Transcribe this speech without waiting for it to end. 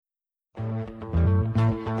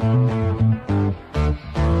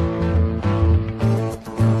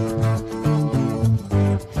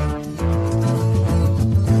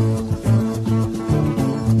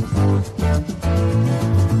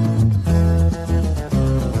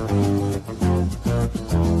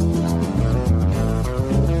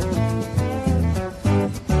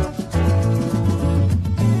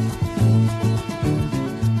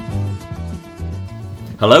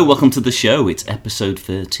Hello, welcome to the show. It's episode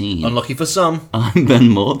 13. Unlucky for some. I'm Ben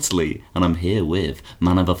Maudsley, and I'm here with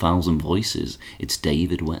Man of a Thousand Voices. It's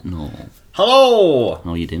David Wetnall. Hello!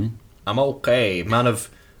 How are you doing? I'm okay. Man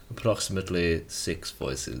of approximately 6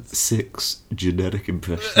 voices. 6 genetic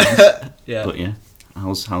impressions. Yeah. But yeah,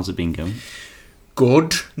 how's it been going?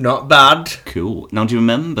 Good, not bad. Cool. Now, do you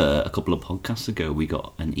remember a couple of podcasts ago we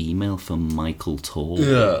got an email from Michael Tall?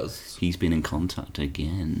 Yes. He's been in contact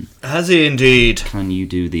again. Has he indeed? Can you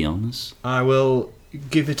do the honours? I will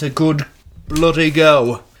give it a good bloody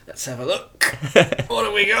go. Let's have a look. What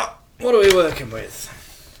have we got? What are we working with?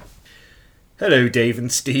 Hello, Dave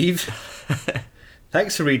and Steve.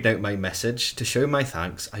 Thanks for reading out my message. To show my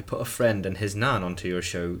thanks, I put a friend and his nan onto your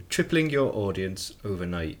show, tripling your audience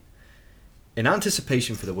overnight. In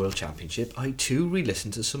anticipation for the World Championship, I too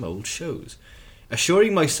re-listened to some old shows,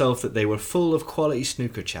 assuring myself that they were full of quality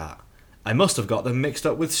snooker chat. I must have got them mixed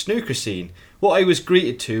up with Snooker Scene. What I was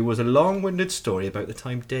greeted to was a long-winded story about the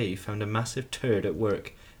time Dave found a massive turd at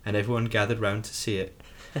work and everyone gathered round to see it.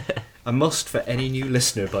 A must for any new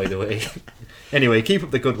listener, by the way. Anyway, keep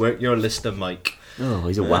up the good work. You're a listener, Mike. Oh,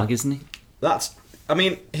 he's a wag, isn't he?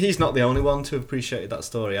 He's not the only one to have appreciated that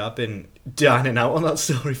story. I've been dining out on that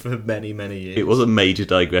story for many, many years. It was a major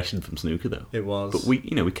digression from snooker, though. It was. But we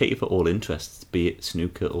cater for all interests, be it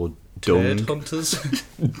snooker or Turd dung. hunters.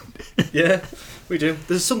 Yeah, we do.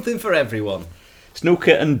 There's something for everyone.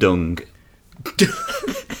 Snooker and dung.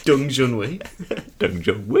 Dung Junwei. Dung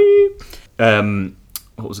jung wee.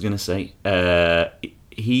 What was I going to say?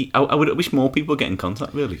 I would wish more people get in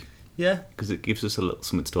contact, really. Yeah. Because it gives us a little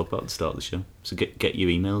something to talk about at the start of the show. So get your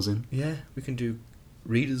emails in. Yeah, we can do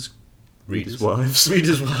readers' wives.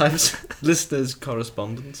 Readers' wives. Listeners'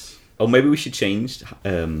 correspondence. Or maybe we should change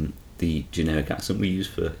the generic accent we use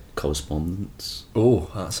for correspondence. Oh,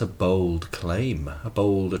 that's a bold claim. A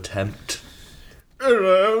bold attempt.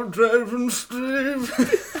 Hello, Dave and Steve.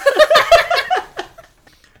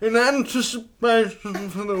 In anticipation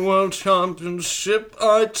for the World Championship,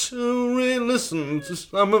 I too re-listened to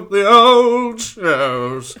some of the old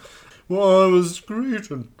shows. Well, I was greeted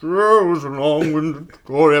to a long-winded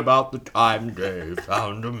story about the time Dave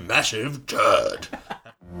found a massive turd.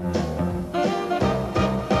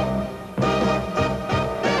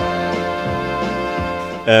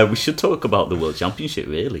 We should talk about the World Championship,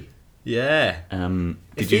 really. Yeah.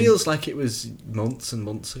 It feels like it was months and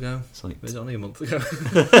months ago. Like, it was only a month ago.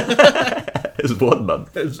 It was 1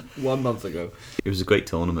 month. It was 1 month ago. It was a great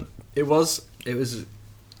tournament. It was.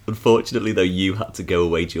 Unfortunately, though, you had to go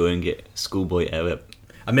away during it. Schoolboy error.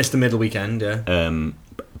 I missed the middle weekend, yeah.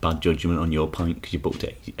 Bad judgment on your part because you booked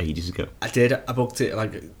it ages ago. I did. I booked it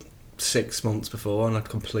like 6 months before and I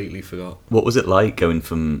completely forgot. What was it like going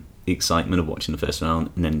from the excitement of watching the first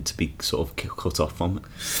round and then to be sort of cut off from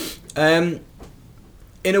it?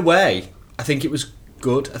 In a way, I think it was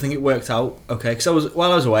good. I think it worked out okay. Because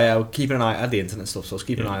while I was away, I was keeping an eye. I had the internet stuff, so I was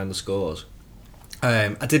keeping an eye on the scores.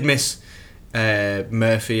 I did miss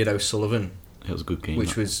Murphy and O'Sullivan. It was a good game,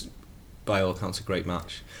 which was, by all accounts, a great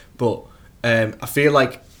match. But I feel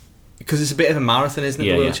like because it's a bit of a marathon, isn't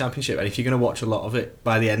it? The World Championship, and if you're going to watch a lot of it,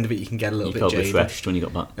 by the end of it, you can get a little bit jaded. You felt refreshed when you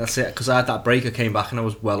got back. That's it. Because I had that break, I came back, and I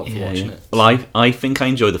was well up for watching it. Well, I think I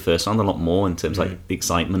enjoyed the first round a lot more in terms of like the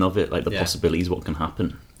excitement of it, like the possibilities, what can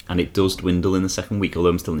happen. And it does dwindle in the second week, although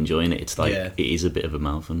I'm still enjoying it. It's like it is a bit of a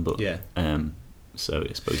marathon, but so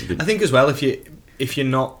I suppose I think as well, if you're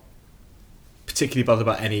not particularly bothered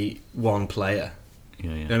about any one player, you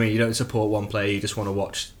know what I mean, you don't support one player, you just want to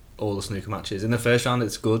watch all the snooker matches. In the first round,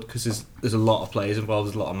 it's good because there's a lot of players involved,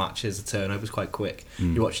 there's a lot of matches, the turnover's quite quick.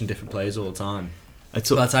 You're watching different players all the time. By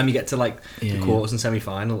the time you get to like the quarters and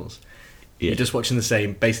semi-finals, you're just watching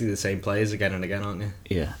basically the same players again and again, aren't you?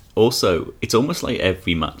 Yeah. Also, it's almost like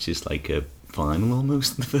every match is like a final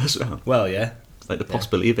almost in the first round. Well, yeah. It's like the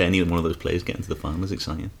possibility of any one of those players getting to the final is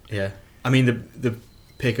exciting. Yeah. I mean, the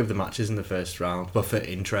pick of the matches in the first round, but for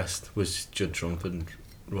interest, was Judd Trump and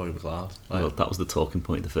Rory McLeod. Well, that was the talking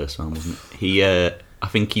point in the first round, wasn't it? I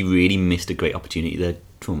think he really missed a great opportunity there,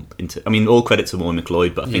 Trump. All credit to Rory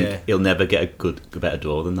McLeod, but I think he'll never get a better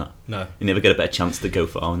draw than that. No. He'll never get a better chance to go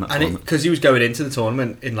far in that tournament. Because he was going into the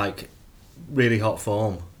tournament in like really hot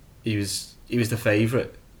form. He was the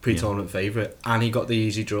favourite, pre-tournament favourite, and he got the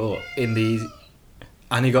easy draw in the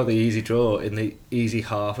easy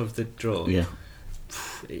half of the draw. Yeah.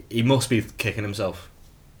 He must be kicking himself.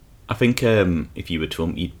 I think if you were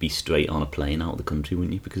Trump, you'd be straight on a plane out of the country,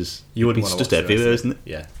 wouldn't you? Because it's just everywhere, isn't it?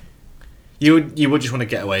 Yeah. You would just want to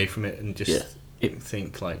get away from it and just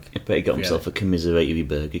think like... I bet he got himself a commiseratory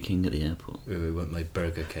Burger King at the airport. Ooh, I want my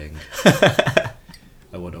Burger King. I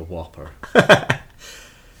want a Whopper.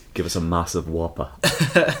 Give us a massive whopper.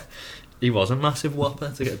 He was a massive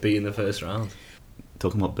whopper to get beat in the first round.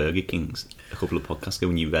 Talking about Burger Kings, a couple of podcasts ago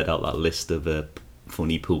when you read out that list of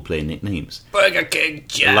funny pool player nicknames. Burger King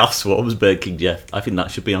Jeff. The last one was Burger King Jeff. I think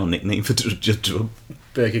that should be our nickname for Judge Drum.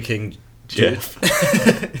 Burger King Jeff.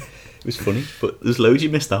 It was funny, but there's loads you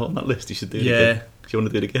missed out on that list. You should do it again. Do you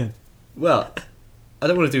want to do it again? Well, I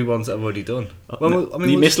don't want to do ones that I've already done.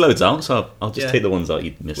 You missed loads out, so I'll just take the ones out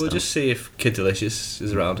you missed out. We'll just see if Kid Delicious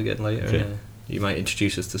is around again later. Okay. You might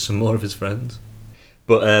introduce us to some more of his friends.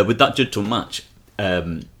 But with that Judge Drum match,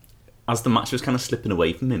 as the match was kind of slipping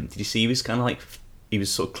away from him, did you see he was kind of like, he was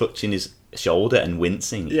sort of clutching his shoulder and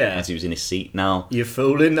wincing as he was in his seat? Now, you're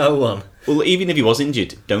fooling no one. Well, even if he was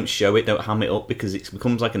injured, don't show it, don't ham it up, because it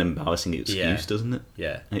becomes like an embarrassing excuse, doesn't it?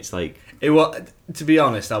 Yeah. And it's like... To be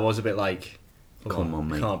honest, I was a bit like... Come on,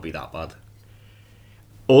 mate. Can't be that bad.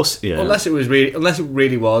 Also, yeah. Unless it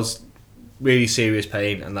really was really serious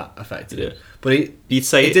pain and that affected him. But it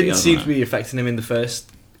didn't seem to be affecting him in the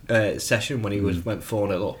first session when he went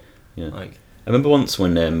 4-0 up. Yeah. I remember once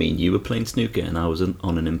when me and you were playing snooker and I was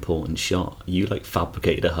on an important shot, you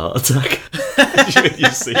fabricated a heart attack. You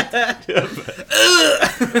see? Do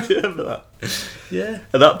you remember that? Yeah.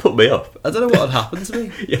 And that put me off. I don't know what had happened to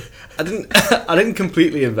me. Yeah. I didn't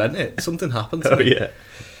completely invent it. Something happened to me. Yeah.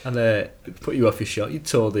 And it put you off your shot. You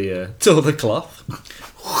tore the cloth.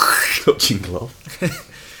 Touching cloth.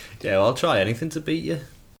 Yeah, well, I'll try anything to beat you.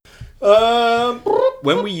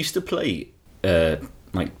 When we used to play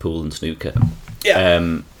pool and snooker,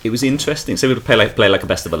 it was interesting. So we would play like a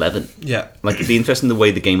best of 11. Yeah, it'd be interesting the way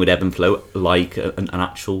the game would ebb and flow, like an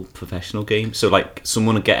actual professional game. So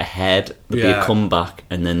someone would get ahead, there'd be a comeback,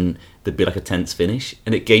 and then there'd be a tense finish,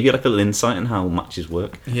 and it gave you a little insight on how matches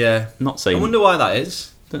work. Yeah, not saying. I wonder why that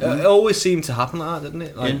is. It always seemed to happen like that, didn't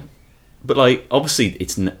it? But obviously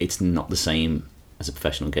it's not the same as a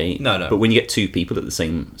professional game. No. But when you get two people at the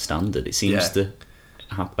same standard, it seems to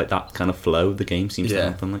have that kind of flow. The game seems to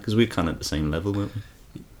happen because we're kind of at the same level, weren't we?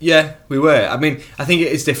 Yeah, we were. I mean, I think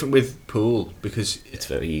it is different with pool because it's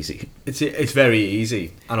very easy. It's very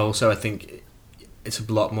easy, and also I think it's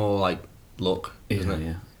a lot more luck, isn't it?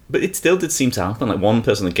 Yeah. But it still did seem to happen. One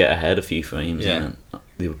person would get ahead a few frames, and then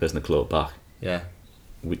the other person would claw it back. Yeah.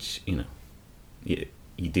 Which you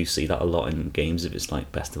do see that a lot in games if it's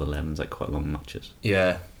best of 11s, quite long matches.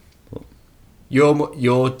 Yeah. But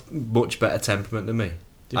you're much better temperament than me.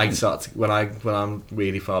 When I'm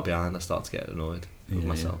really far behind, I start to get annoyed with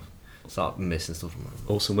myself. Start missing stuff.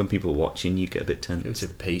 Also, when people are watching, you get a bit tense. It was in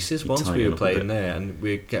pieces. Once we were playing there, and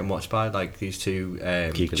we were getting watched by these two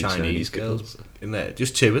Chinese girls in there.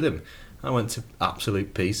 Just two of them. I went to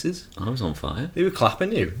absolute pieces. I was on fire. They were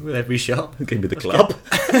clapping you with every shot. Gave me the clap.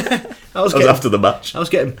 I was after the match. I was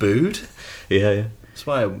getting booed. Yeah. That's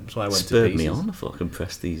why I went to pieces. Spurred me on. I thought I can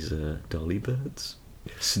press these dolly birds.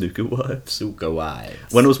 Snooker wives.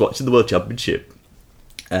 When I was watching the World Championship,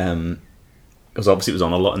 because obviously it was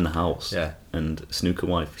on a lot in the house. Yeah. And Snooker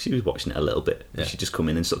wife, she was watching it a little bit. Yeah. She'd just come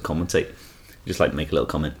in and sort of commentate. Just make a little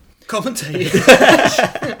comment. Commentate?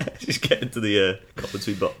 Just get into the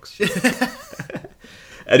commentary box.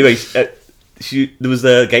 Anyway, there was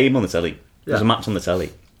a game on the telly. There was a match on the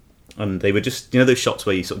telly. And they were just, those shots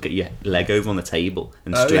where you sort of get your leg over on the table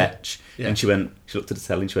and stretch. Yeah. And she looked at the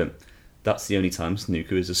telly and she went, "That's the only time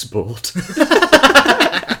snooker is a sport." I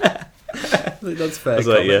think that's fair. I was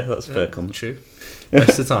like, that's fair comment. True.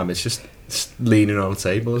 Rest of the time, it's just leaning on a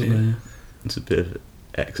table, isn't it? It's a bit of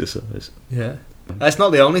exercise. Yeah. That's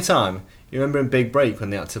not the only time. You remember in Big Break when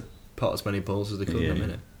they had to pot as many balls as they could in a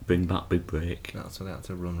minute? Bring back Big Break. That's when they had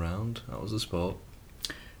to run round. That was the sport.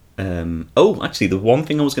 Actually, the one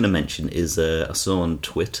thing I was going to mention is I saw on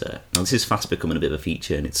Twitter. Now, this is fast becoming a bit of a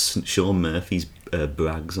feature, and it's Sean Murphy's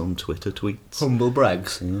brags on Twitter tweets. Humble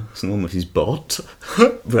brags. Yeah, Sean Murphy's bot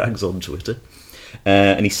brags on Twitter,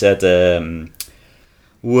 and he said,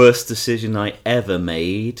 "Worst decision I ever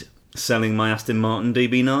made: selling my Aston Martin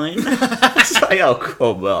DB9." It's like, oh,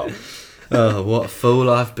 come on. Oh, what a fool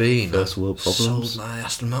I've been. First world problems. Sold my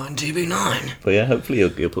Aston Martin DB9. But yeah, hopefully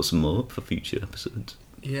he'll put some more up for future episodes.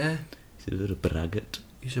 Yeah. He's a braggart.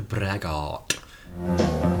 He's a braggart.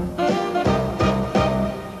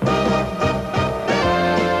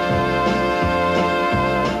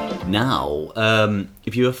 Now,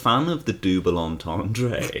 if you're a fan of the double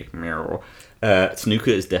entendre,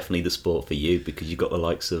 snooker is definitely the sport for you because you've got the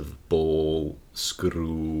likes of ball,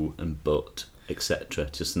 screw, and butt, etc.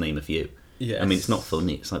 Just to name a few. Yes. I mean, it's not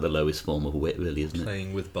funny. It's like the lowest form of wit, really, isn't it?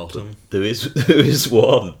 Playing with bottom. But there is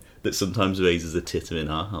one that sometimes raises a titter in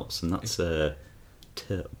our house, and that's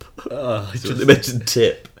Tip. Oh, so they mentioned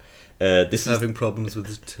Tip. This is having problems with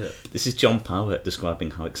his tip. This is John Powell describing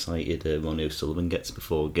how excited Ronnie O'Sullivan gets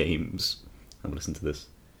before games. Have a listen to this.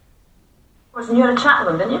 Wasn't you had a chat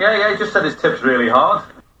with him, didn't you? Yeah, he just said his tip's really hard.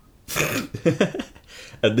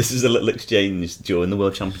 And this is a little exchange during the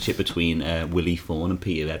World Championship between Willie Thorne and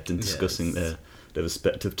Peter Ebdon discussing their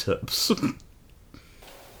respective tips.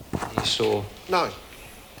 You saw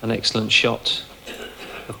an excellent shot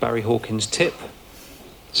of Barry Hawkins' tip,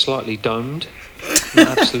 slightly domed,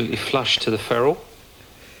 not absolutely flush to the ferrule,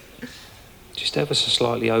 just ever so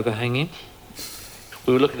slightly overhanging.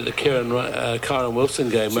 We were looking at the Kyren Wilson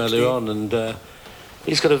game earlier on, and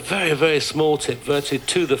he's got a very, very small tip, virtually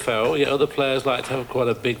to the ferrule. Yet other players like to have quite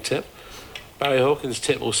a big tip. Barry Hawkins'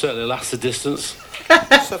 tip will certainly last the distance.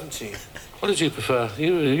 17. What did you prefer?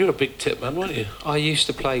 You're a big tip man, weren't you? I used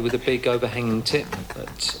to play with a big overhanging tip,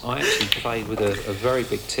 but I actually played with a very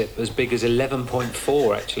big tip, as big as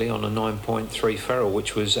 11.4 actually, on a 9.3 ferrule,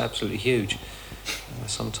 which was absolutely huge.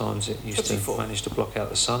 Sometimes it used to manage to block out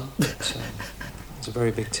the sun, but it's a very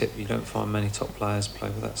big tip. You don't find many top players play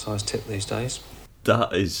with that size tip these days.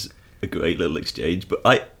 That is a great little exchange, but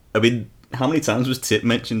I mean, how many times was tip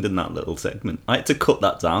mentioned in that little segment? I had to cut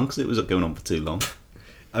that down because it was going on for too long.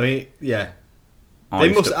 I mean, yeah.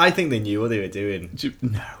 I think they knew what they were doing.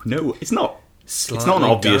 No, it's not. It's not an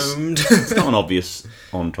obvious. It's not an obvious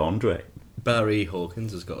entendre. Barry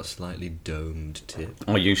Hawkins has got a slightly domed tip.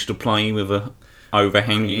 I used to play with a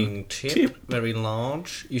overhanging tip, very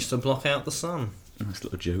large. Used to block out the sun. Nice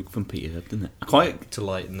little joke from Peter Ebdon. Quite to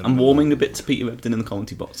lighten them. I'm warming a bit to Peter Ebdon in the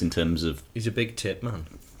commentary box in terms of. He's a big tip man.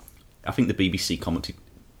 I think the BBC commentary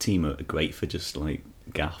team are great for just like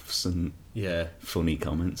gaffes and funny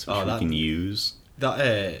comments which we can use.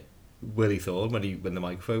 That Willie Thorne when the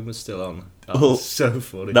microphone was still on. That was so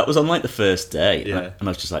funny. That was on like the first day, and I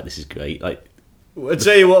was just like, "This is great!" Like, I'll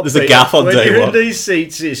tell you what, there's a gaff on day one. When you're in these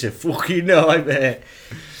seats, it's a fucking nightmare.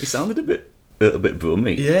 He sounded a little bit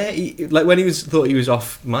brummy. Yeah, like when thought he was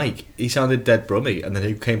off mic, he sounded dead brummy, and then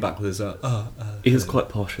he came back with his he was quite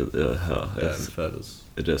posh at the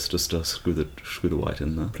just screw the white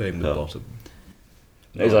in there. Playing the bottom.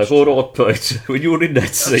 He's like, "What odd point when you're in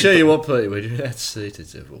that seat?" I'll tell you what, point when you're in that seat,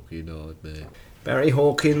 it's a fucking nightmare. Barry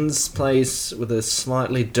Hawkins plays with a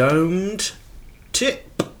slightly domed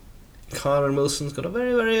tip. Kyren Wilson's got a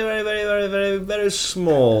very, very, very, very, very, very, very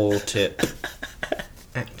small tip.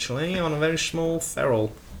 Actually, on a very small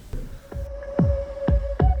ferrule.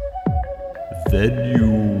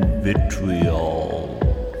 Venue vitriol.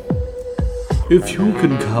 If you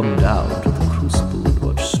can come down to the Crucible and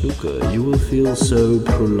watch snooker, you will feel so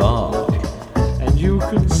prolonged. And you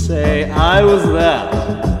can say, I was there,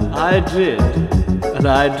 I did, and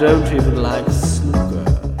I don't even like snooker.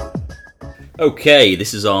 Okay,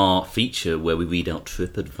 this is our feature where we read out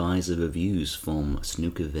TripAdvisor reviews from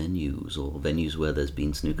snooker venues, or venues where there's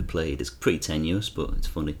been snooker played. It's pretty tenuous, but it's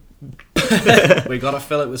funny. We gotta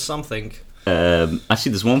fill it with something.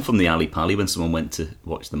 Actually, there's one from the Ali Pali when someone went to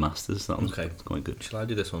watch the Masters. That one's quite good. Shall I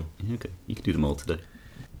do this one? Yeah, okay, you can do them all today.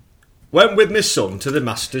 Went with my son to the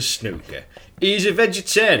Masters snooker. He's a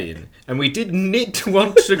vegetarian, and we didn't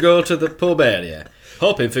want to go to the pub area,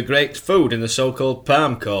 hoping for great food in the so-called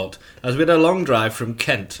Palm Court, as we had a long drive from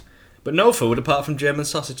Kent. But no food apart from German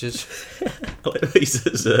sausages. He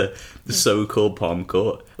says the so-called Palm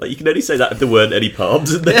Court. Like, you can only say that if there weren't any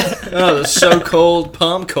palms in there. The so-called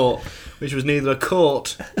Palm Court, which was neither a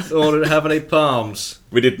court nor did it have any palms.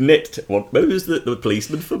 We did knit. Where was the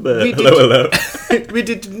policeman from Hello? We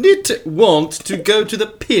did not want to go to the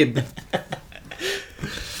pib.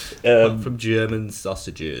 From German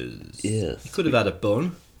sausages. Yes. You could have had a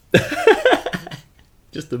bun.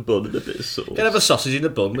 Just a bun and a bit of sauce. You can have a sausage in a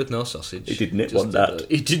bun with no sausage. He did not want that.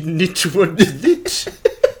 He did not want it.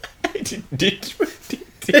 He did want it.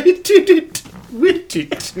 He didn't want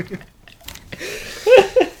it.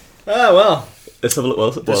 Well. Let's have a look.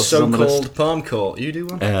 What the so-called Palm Court. You do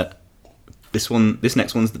one? This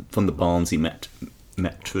next one's from the Barnsley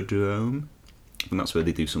Metrodrome. I think that's where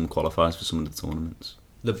they do some qualifiers for some of the tournaments.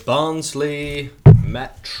 The Barnsley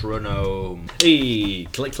Metronome. Hey,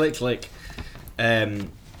 click, click, click.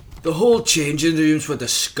 The whole changing rooms were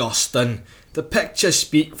disgusting. The pictures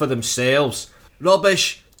speak for themselves.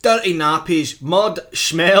 Rubbish, dirty nappies, mud,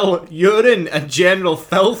 smell, urine, and general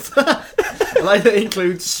filth. I like that it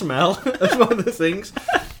includes smell as one of the things.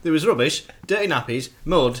 There was rubbish, dirty nappies,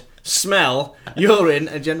 mud, smell, urine,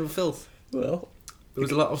 and general filth. Well, there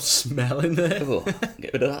was a lot of smell in there. Oh,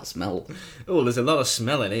 get rid of that smell. Oh, there's a lot of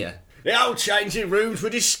smell in here. The old changing rooms were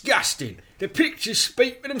disgusting. The pictures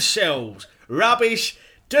speak for themselves. Rubbish,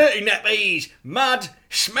 dirty nappies, mud,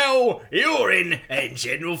 smell, urine, and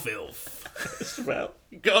general filth. Smell.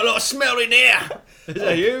 Got a lot of smell in here. There's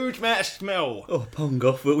a huge amount of smell. Oh, pong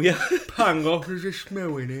off, will you? Pang off, there's a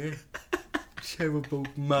smell in here. Terrible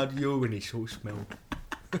mud urine sort of smell.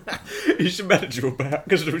 You should manage your back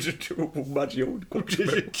because there was a terrible muddy old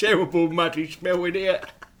There's a terrible muddy smell in here.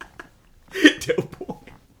 terrible.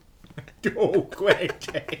 Oh, great.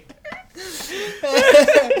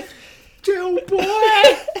 Tell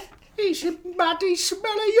boy, it's a muddy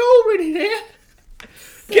smell of urine in here.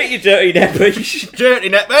 Get your dirty nappies. Dirty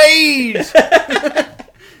nappies.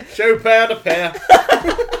 So proud of pair.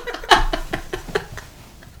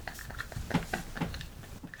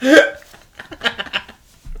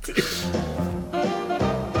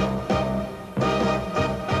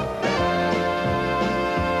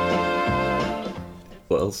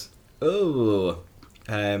 What else? Oh,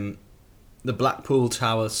 the Blackpool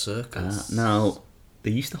Tower Circus. Now,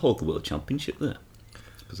 they used to hold the World Championship there.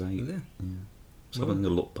 Because I was having a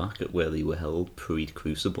look back at where they were held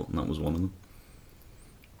pre-Crucible, and that was one of them.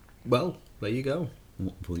 Well, there you go.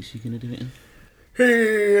 What voice are you going to do it in?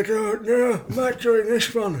 Hey, I don't know. I might join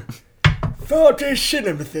this one. 4D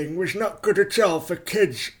cinema thing was not good at all for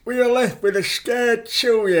kids. We were left with a scared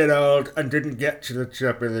 2-year-old and didn't get to the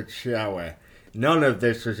top of the tower. None of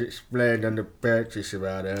this was explained on the purchase of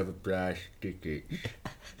our overpriced tickets.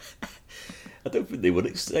 I don't think they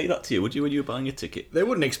would say that to you, would you, when you were buying a ticket? They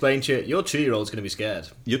wouldn't explain to you, your 2-year-old's going to be scared.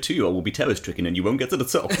 Your 2-year-old will be terror-stricken and you won't get to the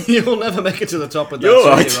top. You'll never make it to the top with that You're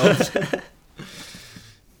 2-year-old.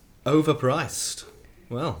 Overpriced.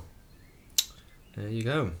 Well, there you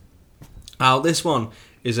go. Now, this one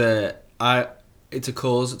is it's a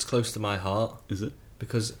cause that's close to my heart. Is it?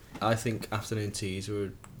 Because I think afternoon teas are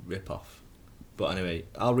a rip-off. But anyway,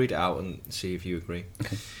 I'll read it out and see if you agree.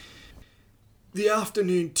 Okay. The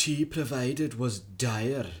afternoon tea provided was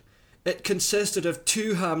dire. It consisted of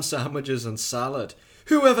 2 ham sandwiches and salad.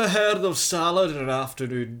 Who ever heard of salad in an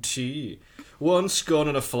afternoon tea? 1 scone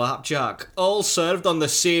and a flapjack, all served on the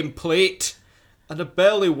same plate. And a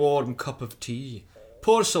barely warm cup of tea.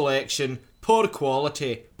 Poor selection, poor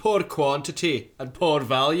quality, poor quantity, and poor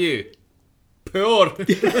value. Poor.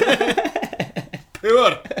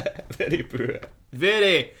 Poor. Very poor.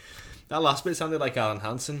 Very. That last bit sounded like Alan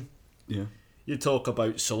Hansen. Yeah. You talk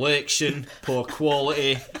about selection, poor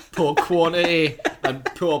quality, poor quantity, and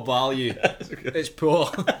poor value. It's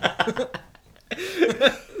poor.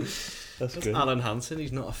 That's good. Alan Hansen.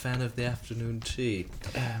 He's not a fan of the afternoon tea.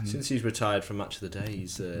 Since he's retired from Match of the Day,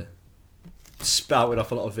 he's spouted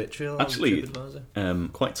off a lot of vitriol. Actually,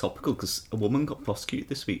 quite topical, because a woman got prosecuted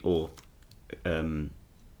this week, or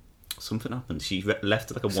something happened. She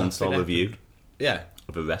left like a 1-star review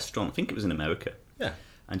of a restaurant. I think it was in America. Yeah.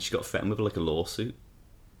 And she got threatened with like a lawsuit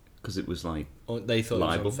because it was like they thought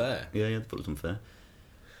libel. It was unfair. Yeah, they thought it was unfair.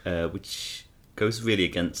 Which goes really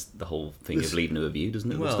against the whole thing of leaving a review, doesn't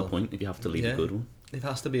it? What's the point if you have to leave a good one? It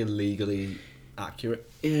has to be legally accurate.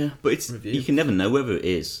 Yeah, but it's review. You can never know whether it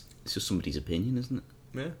is. It's just somebody's opinion, isn't it?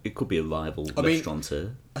 Yeah. It could be a rival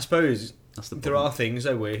restaurateur. I suppose that's the there are things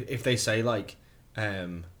though where if they say like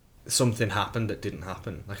something happened that didn't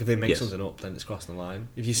happen, like if they make something up, then it's crossing the line.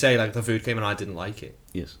 If you say like the food came and I didn't like it,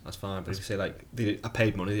 yes, that's fine. But if you say like I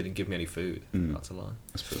paid money, they didn't give me any food, that's a lie.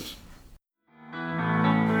 I suppose.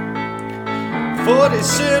 4D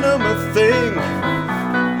cinema thing,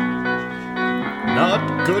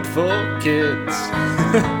 not good for kids.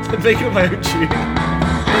 Making up my own tune.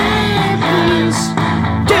 Babies,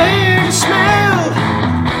 dirty smell,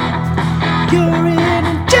 urine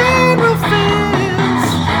and general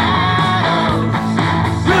filth,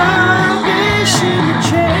 rubbish in the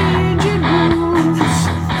changing rooms.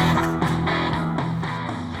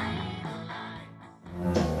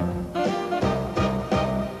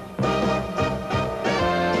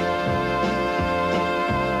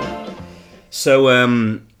 So,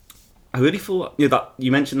 I really thought that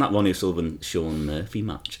you mentioned that Ronnie O'Sullivan Sean Murphy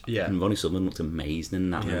match. Yeah. And Ronnie O'Sullivan looked amazing in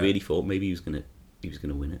that. Yeah. I really thought maybe he was gonna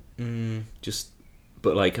win it.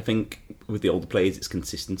 But like I think with the older players, it's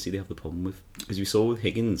consistency they have the problem with. Because we saw with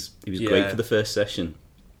Higgins, he was great for the first session,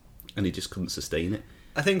 and he just couldn't sustain it.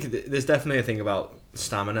 I think there's definitely a thing about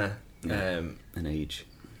stamina and age.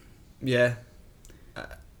 Yeah,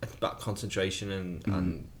 about concentration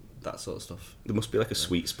and that sort of stuff. There must be like a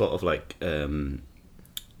sweet spot of like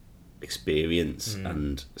experience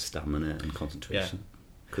and stamina and concentration.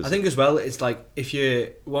 I think as well, it's like if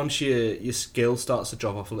once your skill starts to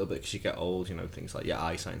drop off a little bit because you get old, things like your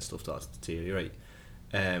eyesight and stuff starts to deteriorate.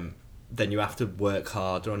 Then you have to work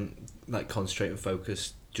harder on like concentrate and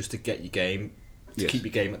focus just to get your game to keep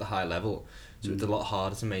your game at the high level. So it's a lot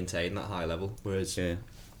harder to maintain that high level. Whereas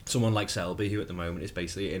someone like Selby, who at the moment is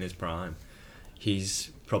basically in his prime,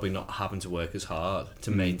 he's probably not having to work as hard to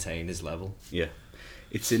maintain his level. Yeah.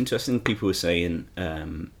 It's interesting, people were saying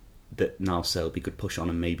that now Selby could push on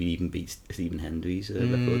and maybe even beat Stephen Hendry's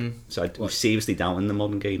record. So I'm seriously doubting the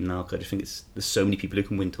modern game now, because I just think there's so many people who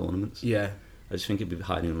can win tournaments. Yeah. I just think it'd be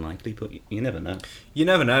highly unlikely, but you never know. You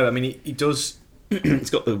never know. I mean, he does... He's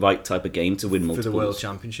got the right type of game to win multiples. For the World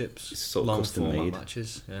Championships. It's sort of long custom format made.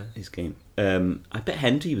 Matches, yeah. His game. I bet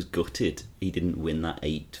Hendry was gutted he didn't win that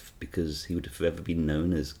 8th, because he would have forever been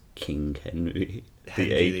known as King Henry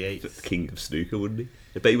the 8th. King of snooker, wouldn't he?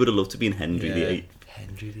 I bet he would have loved to be Henry the 8th.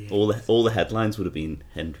 Henry the 8th. All the headlines would have been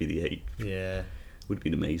Henry the 8th. Yeah. Would have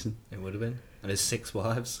been amazing. It would have been. And his 6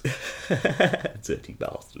 wives. Dirty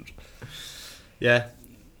bastard. Yeah.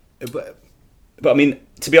 But I mean,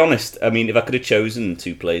 to be honest, if I could have chosen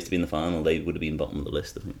 2 players to be in the final, they would have been bottom of the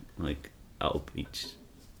list, I think. Like, out of each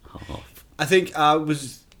half. I think I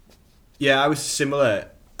was similar.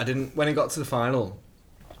 When it got to the final,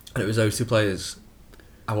 and it was those 2 players,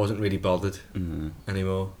 I wasn't really bothered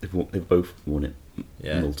anymore. They've both won it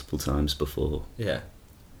multiple times before. Yeah.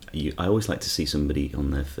 I always like to see somebody on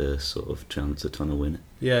their first sort of chance of trying to win it.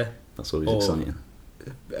 Yeah. That's always exciting.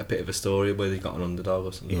 A bit of a story where they got an underdog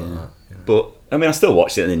or something like that. Yeah. But I still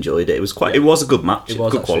watched it and enjoyed it. It was it was a good match. It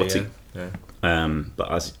was good quality. Yeah.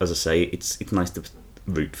 But as I say, it's nice to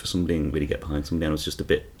root for somebody and really get behind somebody. And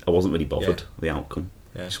I wasn't really bothered with the outcome.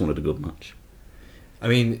 Yeah. I just wanted a good match.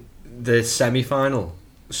 The semi-final,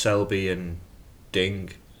 Selby and Ding.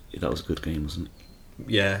 Yeah, that was a good game, wasn't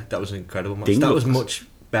it? Yeah, that was an incredible match. That was a much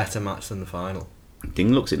better match than the final.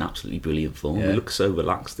 Ding looks in absolutely brilliant form. Yeah. He looks so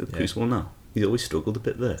relaxed at the Crucible now. He's always struggled a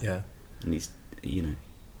bit there. Yeah. And he's, And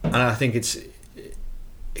I think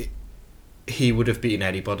he would have beaten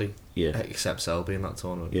anybody except Selby in that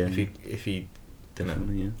tournament. Yeah. If he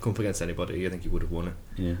come up against anybody, I think he would have won it.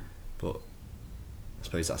 Yeah. But I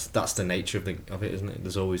suppose that's the nature of it, isn't it?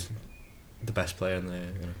 There's always the best player in there.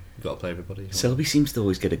 You've got to play everybody. Selby seems to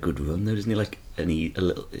always get a good run though, doesn't he? Like, and he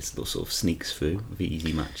sort of sneaks through with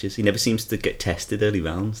easy matches. He never seems to get tested early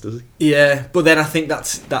rounds, does he? Yeah, but then I think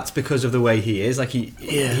that's because of the way he is. Like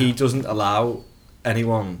he doesn't allow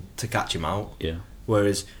anyone to catch him out. Yeah.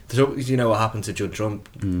 Whereas there's always, what happened to Judd Trump.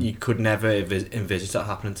 You could never envisage that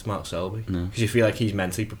happening to Mark Selby. No. Because you feel like he's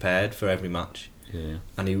mentally prepared for every match. Yeah.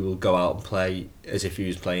 And he will go out and play as if he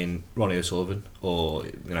was playing Ronnie O'Sullivan or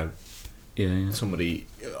somebody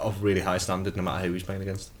of really high standard, no matter who he's playing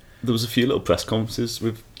against. There was a few little press conferences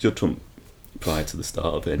with Judd Trump prior to the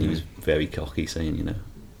start of it, and he was very cocky, saying,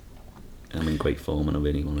 I'm in great form and I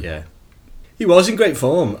really want to. Yeah, he was in great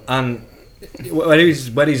form, and when he's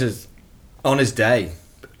on his day,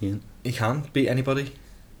 he can beat anybody.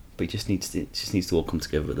 But he just needs to all come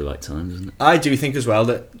together at the right time, doesn't it? I do think as well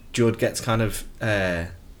that Judd gets kind of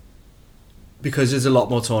because there's a lot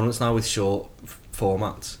more tournaments now with short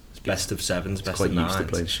formats. Best of sevens, best of nines.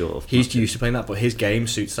 He's used to playing that, but his game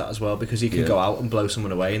suits that as well, because he can go out and blow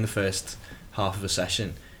someone away in the first half of a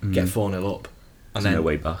session, get 4-0 up, and then no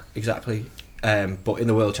way back. Exactly. But in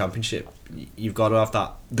the World Championship, you've got to have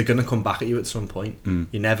that. They're going to come back at you at some point.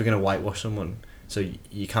 You're never going to whitewash someone, so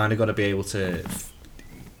you kind of got to be able to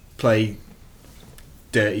play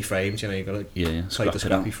dirty frames. You've got to play the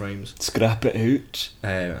scrappy frames. Scrap it out.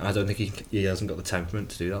 I don't think he hasn't got the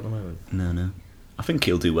temperament to do that at the moment. No. I think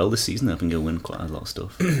he'll do well this season. I think he'll win quite a lot of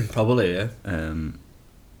stuff. Probably, yeah.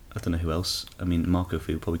 I don't know who else. Marco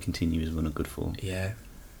Fu will probably continue his run of good form. Yeah.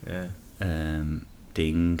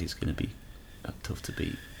 Ding is going to be tough to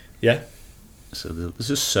beat. Yeah. So there's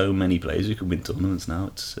just so many players who can win tournaments now.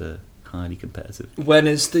 It's highly competitive. When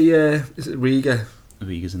is is it Riga?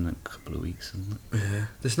 Riga's in a couple of weeks, isn't it? Yeah.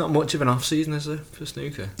 There's not much of an off season, is there, for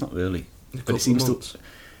snooker? Not really. But it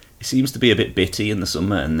seems to be a bit bitty in the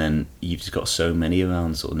summer, and then you've just got so many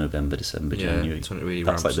around sort of November, December, January. That's when it really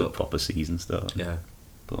that's like the up. proper season start. Yeah.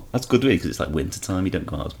 But that's good really, because it's like winter time, you don't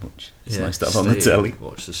go out as much. It's nice to have on the telly.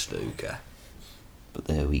 Watch the snooker. But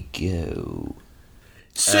there we go.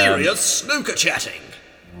 Serious snooker chatting.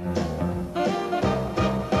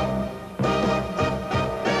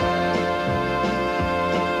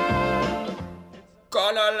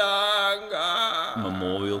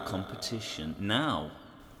 Memorial competition. Now,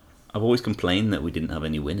 I've always complained that we didn't have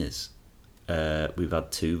any winners. We've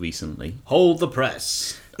had 2 recently. Hold the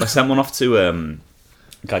press. I sent one off to a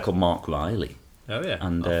guy called Mark Riley. Oh yeah,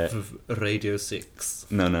 and off of Radio 6.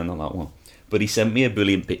 No, not that one. But he sent me a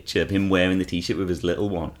brilliant picture of him wearing the t-shirt with his little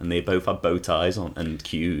one, and they both had bow ties on and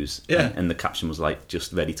cues. And the caption was like,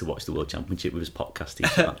 just ready to watch the World Championship with his podcast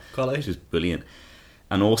t-shirt. Quality. Which was brilliant.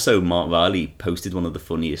 And also, Mark Riley posted one of the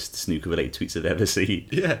funniest snooker-related tweets I've ever seen.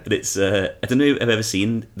 Yeah. And it's, I don't know if I've ever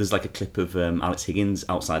seen, there's like a clip of Alex Higgins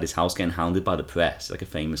outside his house getting hounded by the press, like a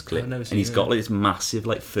famous clip. I've never And seen he's it. got like this massive,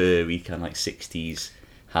 like furry, kind of like 60s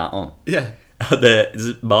hat on. Yeah. And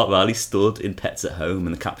there's Mark Riley stood in Pets at Home,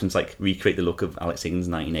 and the caption's like, recreate the look of Alex Higgins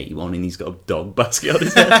 1981, and he's got a dog basket on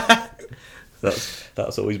his head.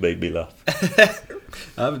 That's always made me laugh.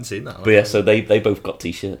 I haven't seen that one. But yeah, so they both got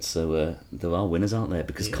t-shirts, so there are winners out there,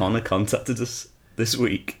 because Connor contacted us this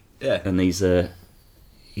week. Yeah. And he's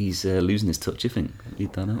losing his touch, I think.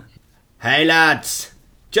 Read that out. Hey lads,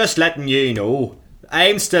 just letting you know,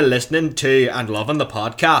 I'm still listening to and loving the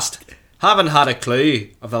podcast. Haven't had a clue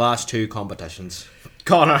of the last 2 competitions.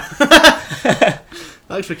 Connor.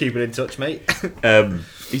 Thanks for keeping in touch, mate.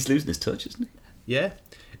 He's losing his touch, isn't he? Yeah.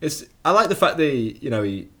 I like the fact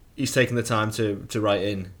that he's taken the time to write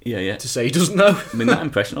in. Yeah. To say he doesn't know. I mean, that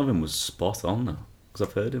impression of him was spot on, though. Because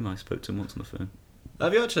I've heard him. I spoke to him once on the phone.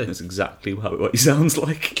 Have you actually? That's exactly what he sounds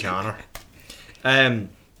like. Connor.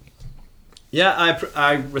 Yeah,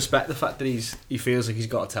 I respect the fact that he feels like he's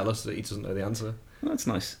got to tell us that he doesn't know the answer. That's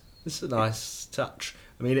nice. It's a nice touch.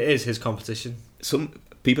 I mean, it is his competition. Some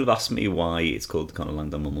people have asked me why it's called the Conor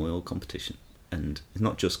Langdon Memorial Competition. And it's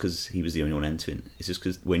not just because he was the only one entering. It's just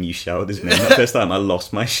because when you shouted his name that first time, I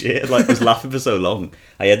lost my shit. Like, I was laughing for so long.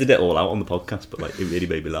 I edited it all out on the podcast, but like, it really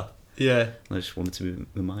made me laugh. Yeah. I just wanted to be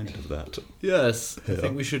reminded of that. Yes, I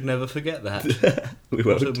think we should never forget that. We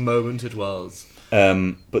What won't. a moment it was.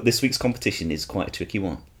 But this week's competition is quite a tricky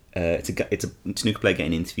one. It's a snooker player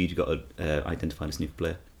getting interviewed. You've got to identify the snooker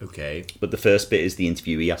player. Okay. But the first bit is the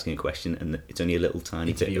interviewee asking a question, and it's only a little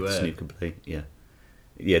tiny bit of Interviewer. the snooker play. Yeah,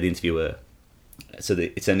 the interviewer. So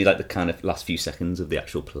it's only like the kind of last few seconds of the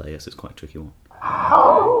actual player, so it's quite a tricky one.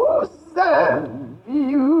 How then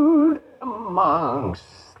viewed amongst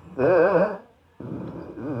the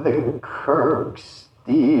Kirk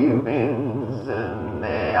Stevens and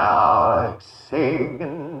the Alex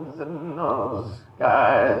Higgins and those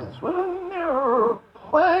guys when they were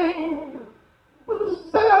playing?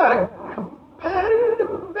 Was that a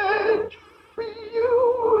competitive edge for you?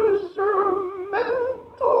 Was there a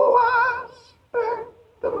mental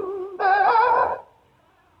aspect of that?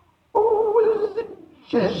 Or was it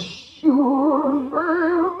just you were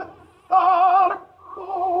very methodical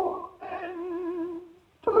and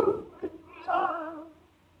took the time?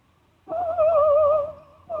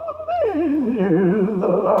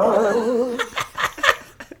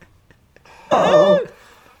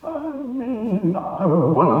 I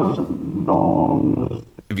wasn't on.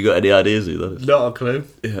 Have you got any ideas who that is? Not a clue.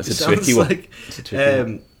 Yeah, it's It a tricky sounds one. like, It's a tricky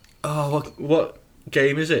one. Oh, what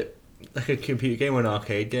game is it? Like a computer game or an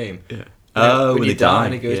arcade game? Yeah. When When you they die die.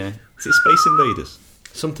 and it goes- Yeah. Is it Space Invaders?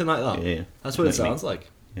 Something like that. Yeah. That's what it Like me. sounds like.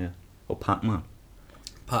 Yeah. Or Pac-Man.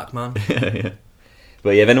 Pac-Man. Yeah.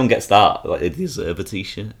 But yeah, if anyone gets that, like, they deserve a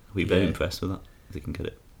t-shirt. We're very Yeah. impressed with that. If they can get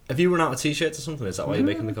it. Have you run out of t-shirts or something? Is that why you're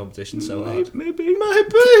making the competition so hard? Maybe. No.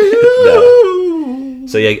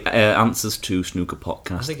 So yeah, answers to Snooker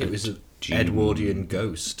Podcast. I think it was an Gmail. Edwardian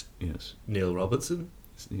ghost. Yes. Neil Robertson.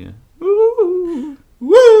 Yeah. Woo!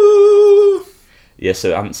 Yeah,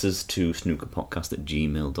 so answers to snookerpodcast at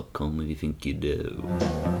gmail.com if you think you do.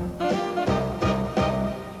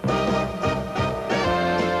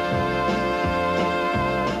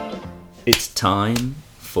 It's time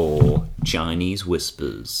for Chinese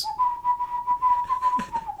Whispers.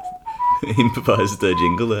 Improvised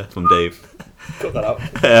jingle there from Dave. Cut that out.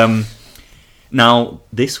 Now,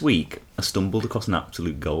 this week, I stumbled across an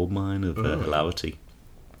absolute goldmine of hilarity.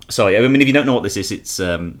 Sorry, I mean, if you don't know what this is, it's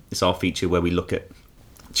our feature where we look at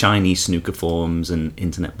Chinese snooker forums and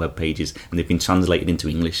internet web pages, and they've been translated into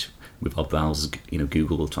English with our browsers. You know,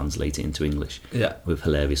 Google will translate it into English. Yeah. With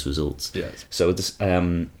hilarious results. Yes. So this,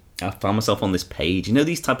 I found myself on this page. You know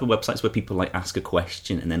these type of websites where people like ask a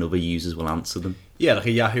question and then other users will answer them. Yeah, like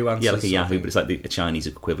a Yahoo answer. Yeah, like a Yahoo, but it's like a Chinese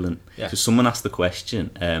equivalent. Yeah. So someone asked the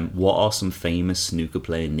question, what are some famous snooker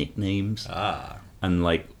player nicknames? And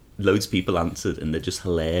like loads of people answered, and they're just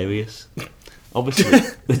hilarious. Obviously,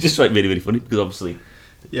 they're just like really, really funny because obviously,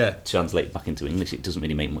 Yeah. translated back into English, it doesn't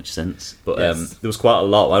really make much sense. But Yes. there was quite a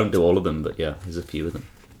lot. I don't do all of them, but yeah, there's a few of them.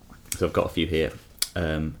 So I've got a few here.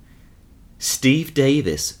 Steve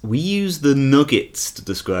Davis. We use the nuggets to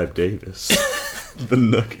describe Davis. The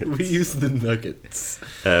nuggets. We use the nuggets.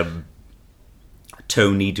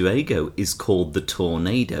 Tony Drago is called the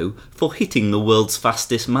Tornado for hitting the world's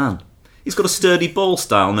fastest man. He's got a sturdy ball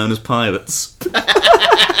style known as Pirates.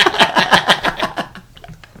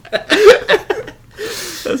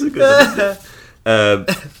 That's a good one.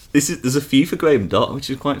 There's a few for Graham Dott, which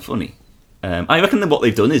is quite funny. I reckon that what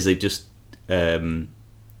they've done is they've just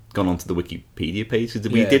gone onto the Wikipedia page.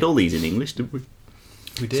 We did all these in English, didn't we?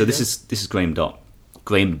 We did. So this is Graham Dott.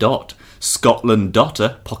 Graham Dott, Scotland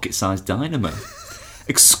Dotter, pocket-sized dynamo,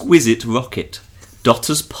 exquisite rocket,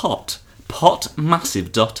 Dotter's pot,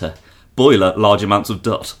 massive Dotter, boiler, large amounts of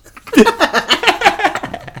dot.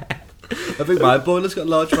 I think my boiler's got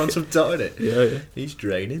large amounts of dot in it. Yeah. He's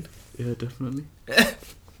draining. Yeah, definitely.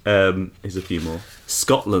 Here's a few more.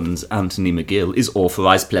 Scotland's Anthony McGill is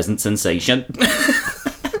authorised pleasant sensation.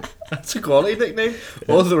 That's a quality nickname.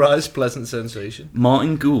 Authorised pleasant sensation.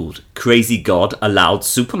 Martin Gould, crazy god, allowed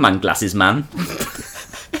Superman glasses man.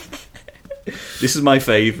 This is my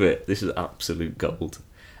favourite. This is absolute gold.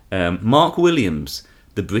 Mark Williams,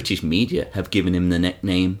 the British media have given him the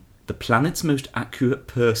nickname the planet's most accurate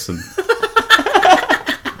person.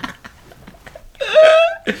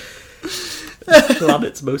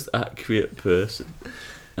 Planet's most accurate person.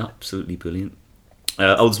 Absolutely brilliant.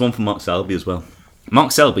 There's one from Mark Selby as well.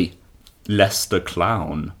 Mark Selby, Leicester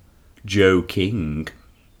Clown, Joe King,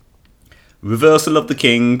 Reversal of the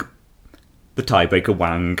King, the Tiebreaker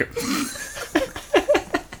Wang.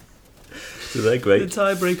 So they're great. The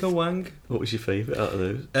Tiebreaker Wang. What was your favourite out of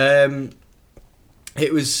those?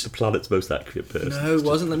 It was... The planet's most accurate person. No, it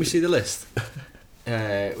wasn't. Let me see the list.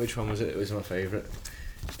 Which one was it? It was my favourite.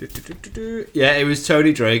 Yeah, it was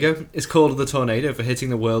Tony Drago. It's called the Tornado for hitting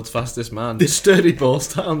the world's fastest man. The sturdy ball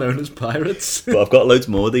style known as Pirates. But I've got loads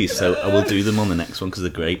more of these, so I will do them on the next one because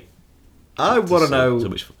they're great. I want to know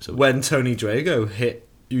when Tony Drago hit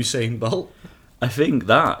Usain Bolt. I think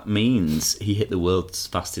that means he hit the world's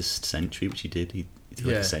fastest century, which he did. He did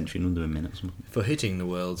like a century in under a minute or something. For hitting the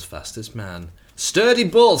world's fastest man. Sturdy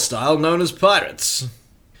ball style known as Pirates.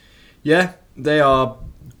 Yeah, they are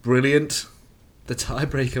brilliant. The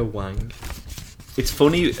Tiebreaker Wang. It's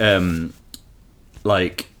funny,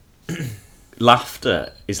 like,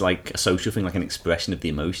 laughter is like a social thing, like an expression of the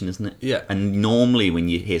emotion, isn't it? Yeah. And normally when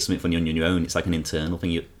you hear something funny on your own, it's like an internal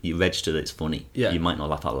thing. You register that it's funny. Yeah. You might not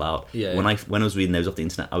laugh out loud. Yeah. When I was reading those off the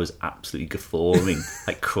internet, I was absolutely guffawing,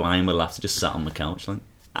 like crying with laughter, just sat on the couch, like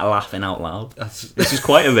laughing out loud. This is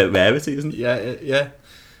quite a rarity, isn't it? Yeah, it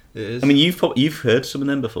is. I mean, you've heard some of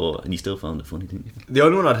them before, and you still found it funny, didn't you? The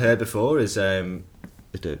only one I'd heard before is The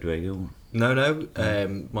Dirk Drago one.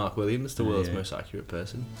 No, Mark Williams, the world's most accurate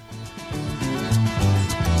person.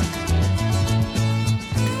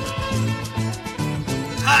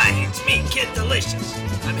 Hi, it's me, Kid Delicious.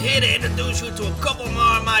 I'm here to introduce you to a couple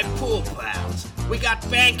more of my pool pals. We got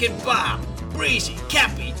Bankin' Bob, Breezy,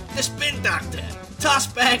 Cappy, the Spin Doctor,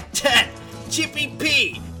 Tossback Ted, Chippy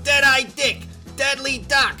P, Deadeye Dick, Deadly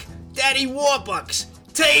Doc, Daddy Warbucks,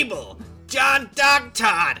 Table, John Dog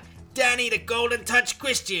Todd, Danny the Golden Touch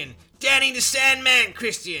Christian, Danny the Sandman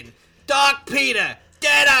Christian, Doc Peter,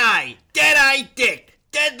 Deadeye Dick,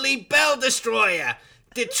 Deadly Bell Destroyer,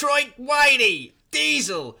 Detroit Whitey,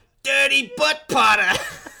 Diesel, Dirty Butt Potter,